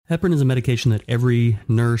Heparin is a medication that every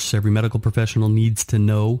nurse, every medical professional needs to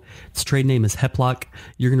know. Its trade name is Hep-Lock.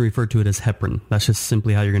 You're going to refer to it as heparin. That's just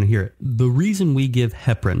simply how you're going to hear it. The reason we give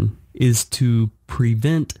heparin is to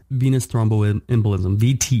prevent venous thromboembolism,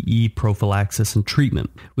 VTE prophylaxis and treatment.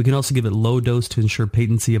 We can also give it low dose to ensure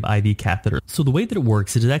patency of IV catheter. So the way that it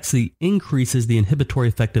works is it actually increases the inhibitory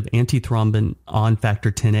effect of antithrombin on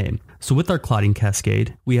factor 10A. So with our clotting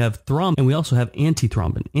cascade, we have thrombin and we also have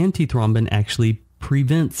antithrombin. Antithrombin actually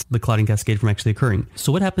prevents the clotting cascade from actually occurring.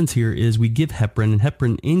 So what happens here is we give heparin, and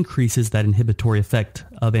heparin increases that inhibitory effect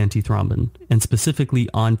of antithrombin, and specifically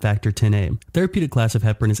on factor 10A. Therapeutic class of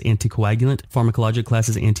heparin is anticoagulant. Pharmacologic class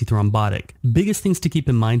is antithrombotic. Biggest things to keep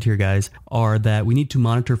in mind here, guys, are that we need to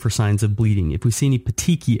monitor for signs of bleeding. If we see any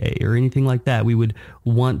petechiae or anything like that, we would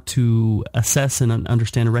want to assess and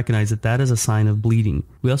understand and recognize that that is a sign of bleeding.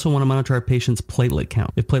 We also want to monitor our patient's platelet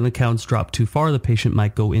count. If platelet counts drop too far, the patient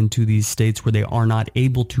might go into these states where they are not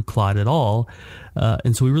able to clot at all.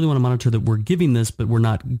 And so we really want to monitor that we're giving this, but we're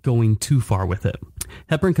not going too far with it.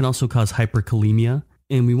 Heparin can also cause hyperkalemia,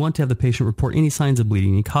 and we want to have the patient report any signs of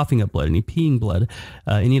bleeding, any coughing up blood, any peeing blood,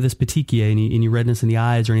 any of this petechiae, any redness in the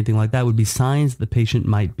eyes or anything like that would be signs that the patient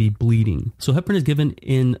might be bleeding. So heparin is given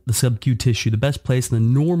in the sub-Q tissue. The best place, the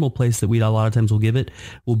normal place that we a lot of times will give it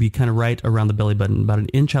will be kind of right around the belly button, about an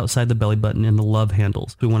inch outside the belly button in the love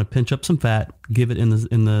handles. We want to pinch up some fat, give it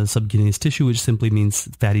in the subcutaneous tissue, which simply means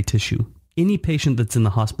fatty tissue. Any patient that's in the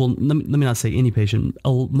hospital, let me not say any patient,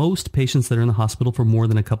 most patients that are in the hospital for more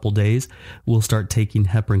than a couple days will start taking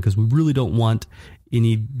heparin because we really don't want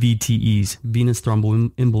any VTEs, venous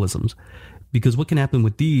thromboembolisms. Because what can happen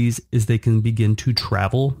with these is they can begin to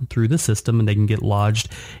travel through the system and they can get lodged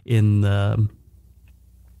in the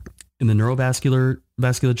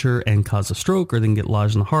vasculature and cause a stroke, or they can get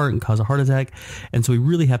lodged in the heart and cause a heart attack. And so we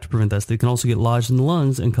really have to prevent this. They can also get lodged in the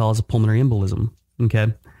lungs and cause a pulmonary embolism.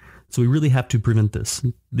 Okay. So we really have to prevent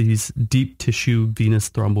these deep tissue venous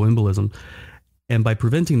thromboembolism. And by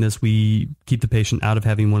preventing this, we keep the patient out of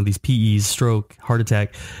having one of these PEs, stroke, heart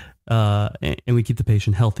attack, and we keep the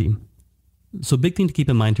patient healthy. So big thing to keep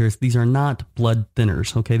in mind here is these are not blood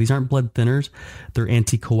thinners, okay? These aren't blood thinners. They're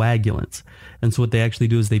anticoagulants. And so what they actually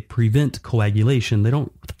do is they prevent coagulation. They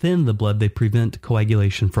don't thin the blood. They prevent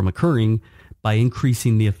coagulation from occurring by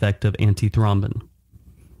increasing the effect of antithrombin.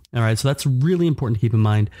 All right, so that's really important to keep in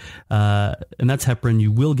mind, and that's heparin.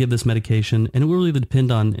 You will give this medication, and it will really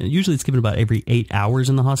depend on, usually it's given about every 8 hours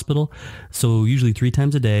in the hospital, so usually 3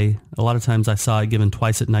 times a day. A lot of times I saw it given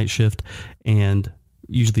twice at night shift, and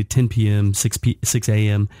usually 10 p.m., 6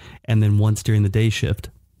 a.m., and then once during the day shift.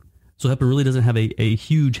 So heparin really doesn't have a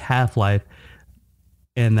huge half-life,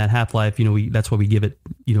 and that half-life, that's why we give it,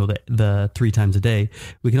 the 3 times a day.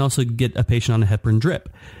 We can also get a patient on a heparin drip.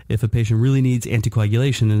 If a patient really needs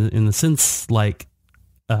anticoagulation in the sense like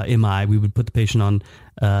MI, we would put the patient on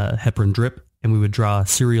heparin drip and we would draw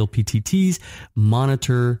serial PTTs,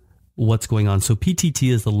 monitor what's going on. So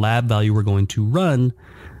PTT is the lab value we're going to run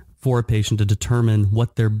for a patient to determine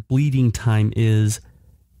what their bleeding time is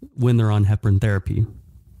when they're on heparin therapy.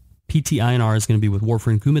 PT-INR is going to be with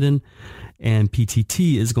warfarin Coumadin, and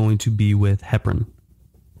PTT is going to be with heparin.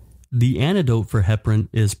 The antidote for heparin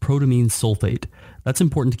is protamine sulfate. That's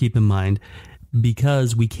important to keep in mind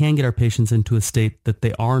because we can get our patients into a state that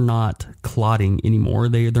they are not clotting anymore.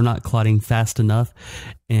 They're not clotting fast enough,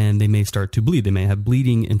 and they may start to bleed. They may have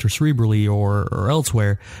bleeding intracerebrally or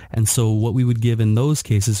elsewhere. And so what we would give in those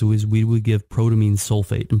cases is we would give protamine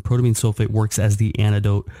sulfate, and protamine sulfate works as the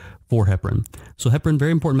antidote for heparin. So heparin,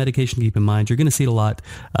 very important medication to keep in mind. You're going to see it a lot.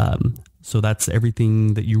 So that's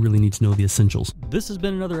everything that you really need to know, the essentials. This has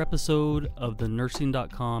been another episode of the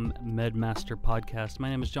Nursing.com MedMaster Podcast. My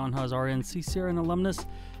name is John Haas, RN, CCRN alumnus,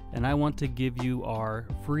 and I want to give you our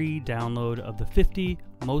free download of the 50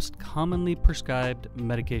 most commonly prescribed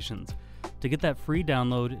medications. To get that free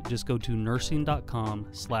download, just go to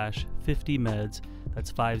nursing.com/50meds.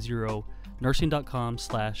 That's 50,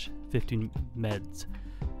 nursing.com/50meds.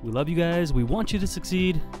 We love you guys. We want you to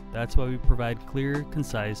succeed. That's why we provide clear,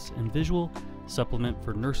 concise, and visual supplement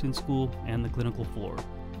for nursing school and the clinical floor.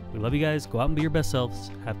 We love you guys. Go out and be your best selves.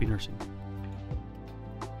 Happy nursing.